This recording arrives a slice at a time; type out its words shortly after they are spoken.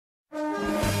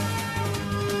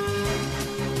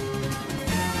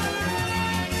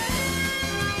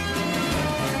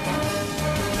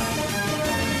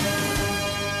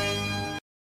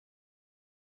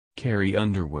Carrie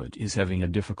Underwood is having a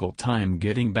difficult time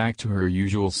getting back to her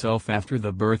usual self after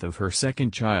the birth of her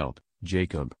second child,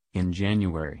 Jacob, in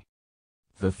January.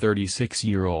 The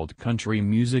 36-year-old country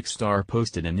music star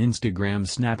posted an Instagram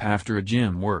snap after a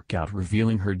gym workout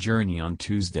revealing her journey on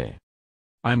Tuesday.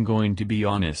 "I'm going to be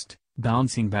honest,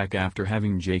 bouncing back after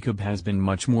having Jacob has been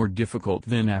much more difficult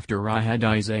than after I had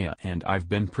Isaiah, and I've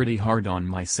been pretty hard on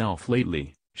myself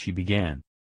lately," she began.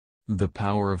 The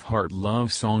Power of Heart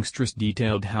love songstress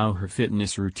detailed how her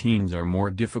fitness routines are more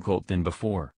difficult than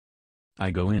before.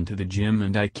 "I go into the gym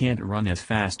and I can't run as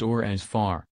fast or as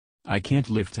far. I can't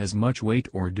lift as much weight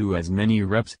or do as many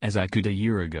reps as I could a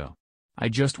year ago. I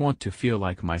just want to feel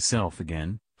like myself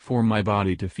again, for my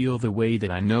body to feel the way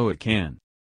that I know it can.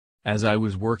 As I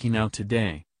was working out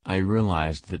today, I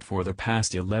realized that for the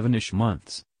past 11-ish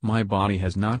months, my body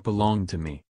has not belonged to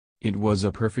me. It was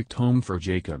a perfect home for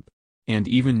Jacob. And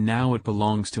even now it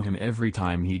belongs to him every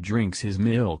time he drinks his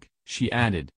milk," she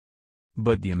added.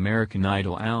 But the American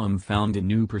Idol alum found a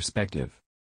new perspective.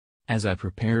 "As I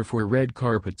prepare for red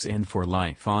carpets and for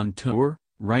life on tour,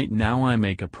 right now I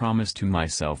make a promise to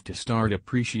myself to start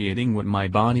appreciating what my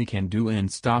body can do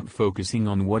and stop focusing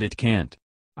on what it can't.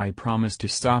 I promise to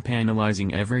stop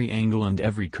analyzing every angle and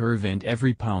every curve and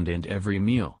every pound and every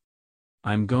meal.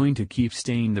 I'm going to keep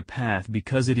staying the path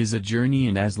because it is a journey,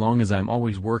 and as long as I'm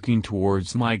always working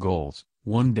towards my goals,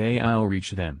 one day I'll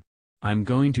reach them. I'm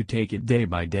going to take it day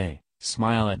by day,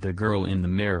 smile at the girl in the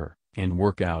mirror, and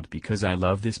work out because I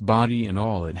love this body and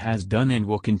all it has done and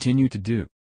will continue to do."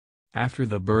 After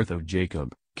the birth of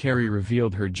Jacob, Carrie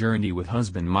revealed her journey with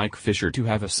husband Mike Fisher to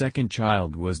have a second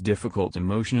child was difficult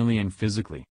emotionally and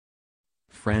physically.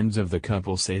 Friends of the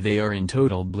couple say they are in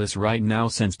total bliss right now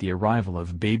since the arrival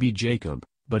of baby Jacob,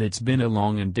 but it's been a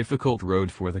long and difficult road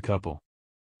for the couple.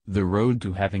 The road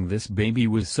to having this baby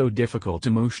was so difficult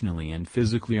emotionally and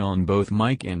physically on both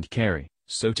Mike and Carrie,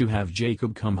 so to have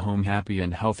Jacob come home happy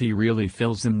and healthy really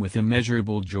fills them with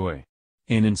immeasurable joy.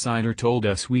 An insider told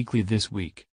Us Weekly this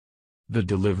week. "The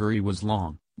delivery was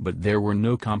long, but there were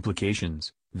no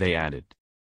complications," they added.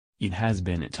 It has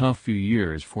been a tough few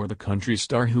years for the country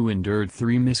star, who endured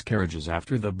 3 miscarriages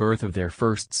after the birth of their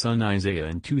first son Isaiah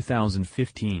in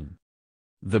 2015.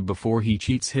 The Before He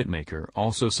Cheats hitmaker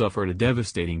also suffered a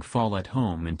devastating fall at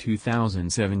home in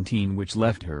 2017 which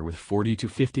left her with 40 to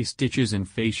 50 stitches and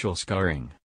facial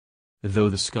scarring. Though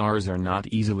the scars are not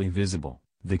easily visible,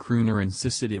 the crooner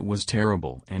insisted it was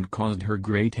terrible and caused her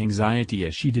great anxiety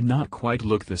as she did not quite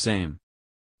look the same.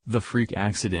 The freak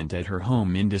accident at her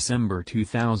home in December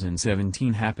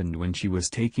 2017 happened when she was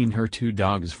taking her 2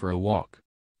 dogs for a walk.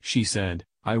 She said,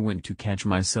 "I went to catch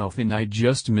myself and I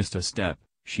just missed a step,"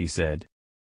 she said.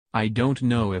 "I don't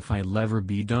know if I'll ever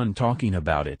be done talking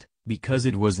about it, because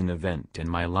it was an event in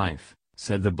my life,"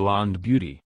 said the blonde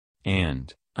beauty.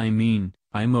 "And, I mean,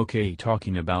 I'm okay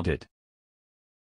talking about it.